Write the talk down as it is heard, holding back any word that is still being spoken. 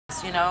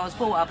You know, I was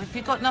brought up, if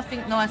you've got nothing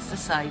nice to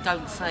say,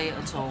 don't say it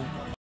at all.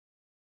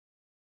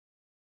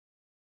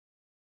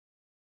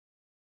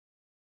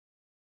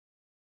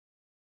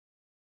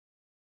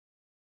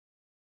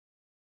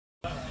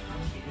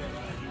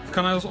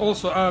 Can I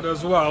also add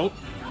as well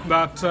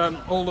that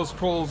all those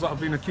trolls that have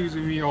been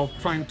accusing me of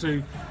trying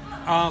to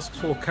ask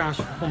for cash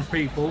from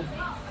people,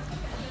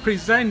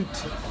 present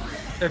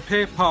a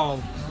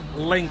PayPal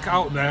link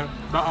out there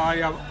that I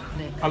am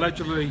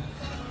allegedly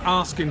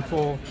asking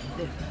for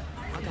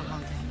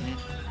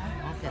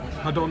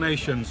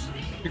donations,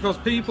 because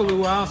people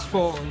who ask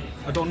for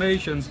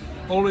donations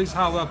always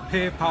have a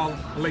PayPal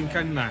link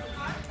in there.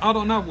 I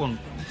don't have one,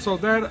 so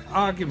their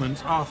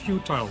arguments are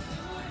futile.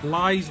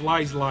 Lies,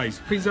 lies, lies.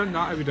 Present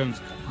that evidence.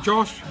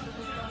 Josh,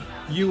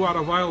 you are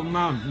a vile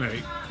man,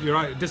 mate. You're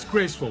right,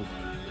 disgraceful.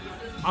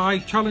 I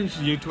challenged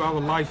you to have a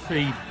live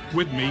feed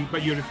with me,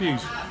 but you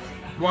refused.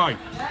 Why?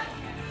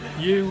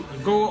 You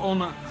go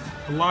on a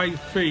live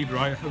feed,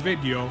 right, a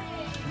video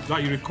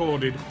that you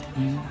recorded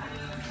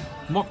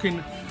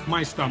mocking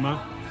my stammer.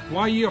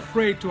 Why are you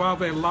afraid to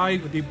have a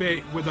live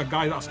debate with a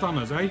guy that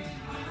stammers, eh?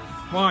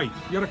 Why?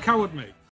 You're a coward, mate.